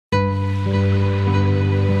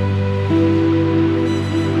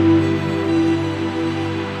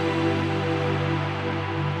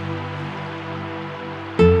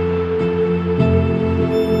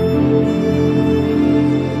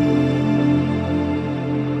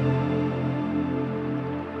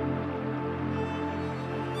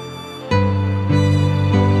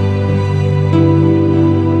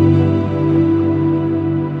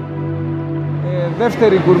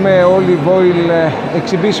δεύτερη Gourmet Olive Oil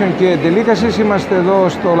Exhibition και Delicacies. Είμαστε εδώ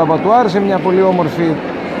στο Λαμπατουάρ σε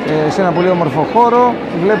ένα πολύ όμορφο χώρο.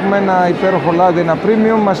 Βλέπουμε ένα υπέροχο λάδι, ένα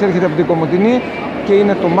premium, μας έρχεται από την Κομοτηνή και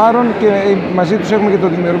είναι το ΜΑΡΩΝ, και μαζί τους έχουμε και τον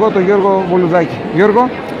δημιουργό, τον Γιώργο Βολουδάκη. Γιώργο.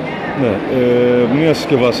 Ναι, μια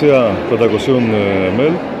συσκευασία 500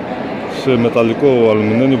 ml σε μεταλλικό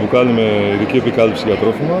αλουμινένιο μπουκάλι με ειδική επικάλυψη για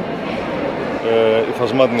τρόφιμα,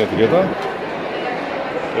 υφασμάτινη ετικέτα,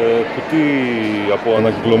 κουτί από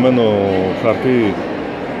ανακυκλωμένο χαρτί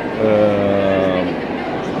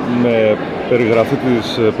με περιγραφή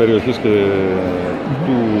της περιοχής και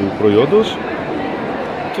του προϊόντος,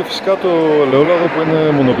 και φυσικά το ελαιόλαδο που είναι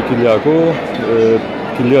μονοπικιλιακό,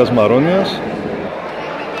 κοιλίας μαρώνιας,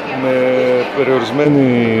 με περιορισμένη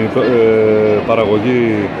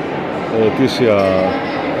παραγωγή ετήσια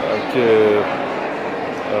και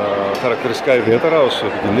χαρακτηριστικά ιδιαίτερα ως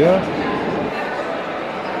ποικιλία.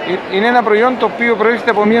 Είναι ένα προϊόν το οποίο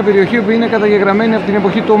προέρχεται από μια περιοχή που είναι καταγεγραμμένη από την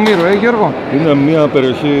εποχή του Ομήρου, Γιώργο. Είναι μια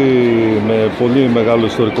περιοχή με πολύ μεγάλο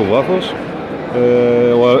ιστορικό βάθος.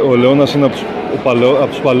 Ο ελαιώνας είναι από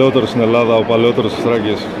τους παλαιότερους στην Ελλάδα, ο παλαιότερος της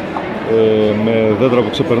Θράκης, με δέντρα που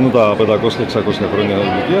ξεπερνούν τα 500-600 χρόνια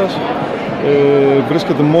ηλικίας.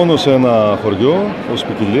 Βρίσκεται μόνο σε ένα χωριό ως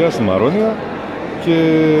ποικιλία, στη Μαρώνια, και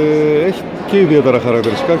έχει και ιδιαίτερα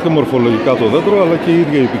χαρακτηριστικά και μορφολογικά το δέντρο, αλλά και η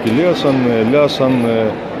ίδια η ποικιλία σαν ελιά, σαν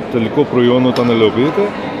τελικό προϊόν όταν ελαιοποιείται.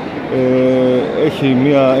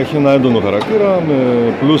 Έχει ένα έντονο χαρακτήρα με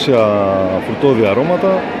πλούσια φρουτώδη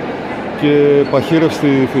αρώματα και παχύρευστη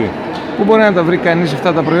υφή. Πού μπορεί να τα βρει κανείς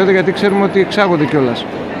αυτά τα προϊόντα, γιατί ξέρουμε ότι εξάγονται κιόλας?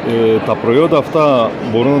 Τα προϊόντα αυτά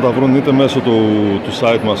μπορούν να τα βρουν είτε μέσω του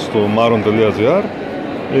site μας στο maron.gr,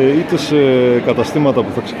 είτε σε καταστήματα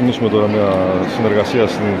που θα ξεκινήσουμε τώρα μια συνεργασία,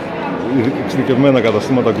 εξειδικευμένα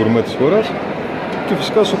καταστήματα Gourmet της χώρας, και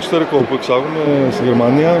φυσικά στο εξωτερικό που εξάγουμε στη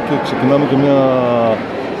Γερμανία, και ξεκινάμε και μια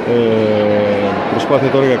προσπάθεια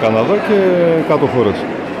τώρα για Καναδά και κάτω χώρες.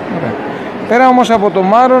 Ωραία. Πέρα όμως από το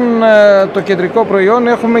ΜΑΡΩΝ, το κεντρικό προϊόν,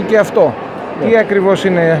 έχουμε και αυτό. Ναι. Τι ακριβώς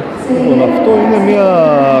είναι? Λοιπόν, αυτό είναι μια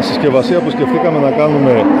συσκευασία που σκεφτήκαμε να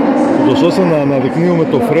κάνουμε ούτως ώστε να αναδεικνύουμε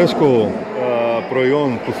το φρέσκο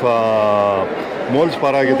προϊόν που θα μόλις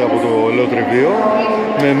παράγεται από το ελαιοτριβείο,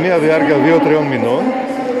 με μια διάρκεια 2-3 μηνών,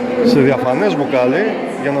 σε διαφανές μπουκάλι,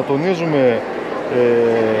 για να τονίζουμε,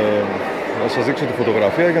 να σας δείξω τη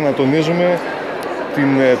φωτογραφία, για να τονίζουμε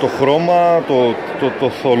το χρώμα, το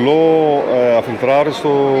θολό,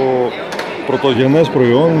 αφιλτράριστο, πρωτογενές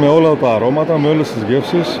προϊόν, με όλα τα αρώματα, με όλες τις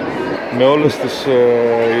γεύσεις, με όλες τις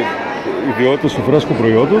ιδιότητες του φρέσκου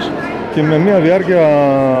προϊόντος, και με μια διάρκεια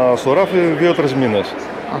στο ράφι 2-3 μήνες.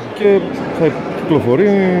 Και θα κυκλοφορεί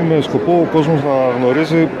με σκοπό ο κόσμος να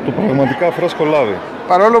γνωρίζει το πραγματικά φρέσκο λάδι.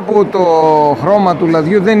 Παρόλο που το χρώμα του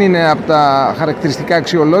λαδιού δεν είναι από τα χαρακτηριστικά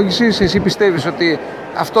αξιολόγησης, εσύ πιστεύεις ότι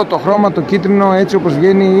αυτό το χρώμα, το κίτρινο, έτσι όπως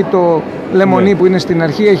βγαίνει, ή το λεμονί, ναι, που είναι στην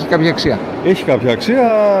αρχή, έχει κάποια αξία? Έχει κάποια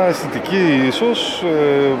αξία, αισθητική ίσως,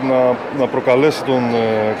 να προκαλέσει τον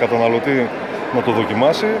καταναλωτή να το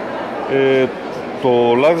δοκιμάσει. Το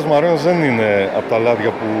λάδι της Μαρώνιας δεν είναι από τα λάδια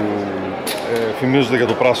που φημίζονται για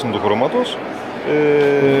το πράσινο του χρώματος.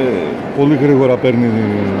 Πολύ γρήγορα παίρνει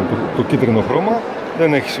το κίτρινο χρώμα.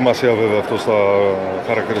 Δεν έχει σημασία βέβαια αυτό στα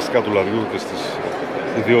χαρακτηριστικά του λαδιού και στις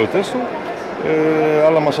ιδιότητες του.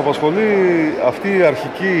 Αλλά μας απασχολεί αυτή η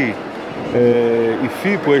αρχική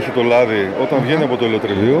υφή που έχει το λάδι όταν βγαίνει από το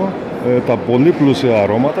ελαιοτριβείο, τα πολύ πλούσια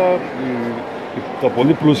αρώματα, τα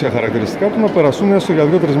πολύ πλούσια χαρακτηριστικά του να περαστούν έστω για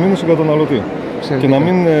 2-3 μήνες στον καταναλωτή. Και να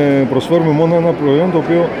μην προσφέρουμε μόνο ένα προϊόν το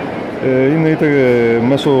οποίο είναι είτε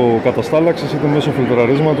μέσω καταστάλαξης είτε μέσω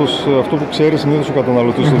φιλτραρίσματος, αυτό που ξέρει συνήθως ο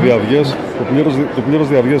καταναλωτής, το πλήρως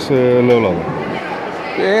διαυγές ελαιόλαδο.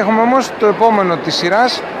 Έχουμε όμως το επόμενο της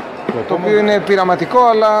σειράς, το οποίο είναι πειραματικό,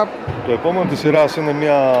 αλλά... Το επόμενο της σειράς είναι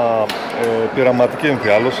μια πειραματική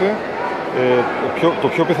εμφιάλωση. Το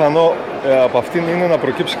πιο πιθανό από αυτήν είναι να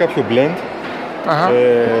προκύψει κάποιο blend.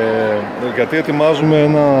 Γιατί ετοιμάζουμε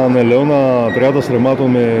έναν ελαιόνα 30 στρεμμάτων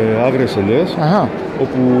με άγριες ελιές,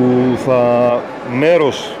 όπου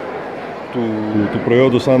μέρος του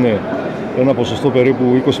προϊόντος θα είναι ένα ποσοστό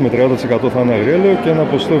περίπου 20 με 30% θα είναι αγριέλαιο και ένα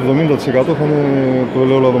ποσοστό 70% θα είναι το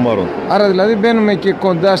ελαιόλαδο ΜΑΡΩΝ. Άρα δηλαδή μπαίνουμε και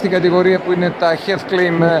κοντά στην κατηγορία που είναι τα health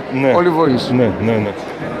claim olive oils. Ναι.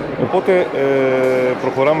 Οπότε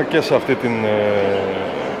προχωράμε και σε αυτή την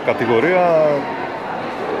κατηγορία.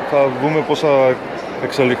 Θα δούμε πώς θα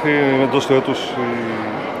εξελιχθεί εντός του έτους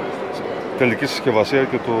η τελική συσκευασία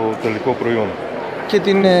και το τελικό προϊόν. Και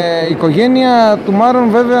την οικογένεια του ΜΑΡΩΝ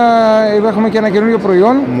βέβαια έχουμε και ένα καινούριο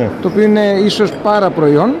προϊόν, το οποίο είναι ίσως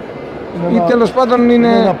παραπροϊόν, ή τέλος πάντων είναι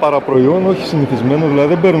ένα παραπροϊόν, όχι συνηθισμένο, δηλαδή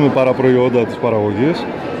δεν παίρνουμε παραπροϊόντα της παραγωγής.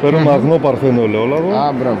 Παίρνουμε αγνό παρθένο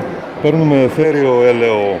ελαιόλαδο, παίρνουμε εθέριο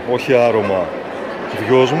έλαιο, όχι άρωμα,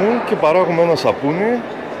 δυόσμου και παράγουμε ένα σαπούνι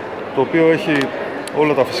το οποίο έχει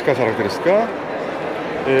όλα τα φυσικά χαρακτηριστικά.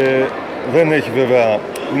 Δεν έχει βέβαια,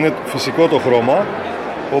 είναι φυσικό το χρώμα,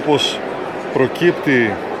 όπως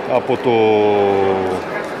προκύπτει από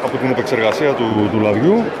την επεξεργασία του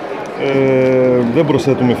λαδιού. Δεν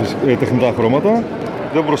προσθέτουμε τεχνητά χρώματα,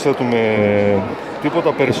 δεν προσθέτουμε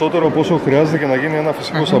τίποτα περισσότερο από όσο χρειάζεται για να γίνει ένα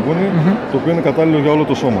φυσικό σαπούνι, το οποίο είναι κατάλληλο για όλο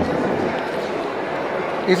το σώμα.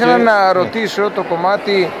 Ήθελα να ρωτήσω το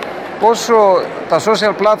κομμάτι πόσο τα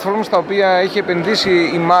social platforms τα οποία έχει επενδύσει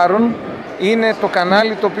η ΜΑΡΩΝ είναι το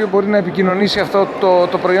κανάλι το οποίο μπορεί να επικοινωνήσει αυτό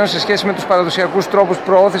το προϊόν σε σχέση με τους παραδοσιακούς τρόπους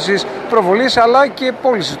προώθησης, προβολής αλλά και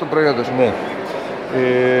πώλησης του προϊόντος. Ναι.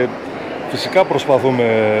 Φυσικά προσπαθούμε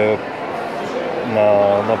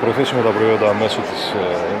να προωθήσουμε τα προϊόντα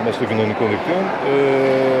μέσω των κοινωνικών δικτύων.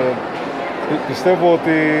 Πιστεύω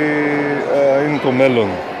ότι είναι το μέλλον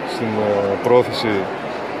στην προώθηση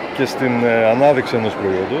και στην ανάδειξη ενός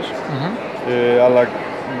προϊόντος, αλλά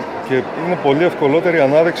και είναι πολύ ευκολότερη η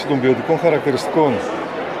ανάδειξη των ποιοτικών χαρακτηριστικών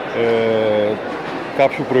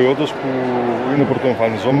κάποιου προϊόντος που είναι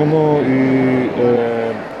πρωτοεμφανιζόμενο ή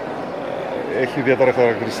έχει ιδιαίτερα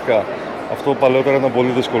χαρακτηριστικά. Αυτό παλαιότερα ήταν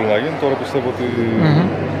πολύ δύσκολο να γίνει, τώρα πιστεύω ότι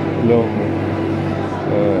πλέον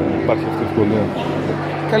υπάρχει αυτή η ευκολία.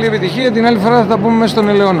 Καλή επιτυχία, την άλλη φορά θα τα πούμε μέσα στον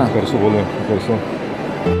Ελαιώνα. Ευχαριστώ πολύ. Ευχαριστώ.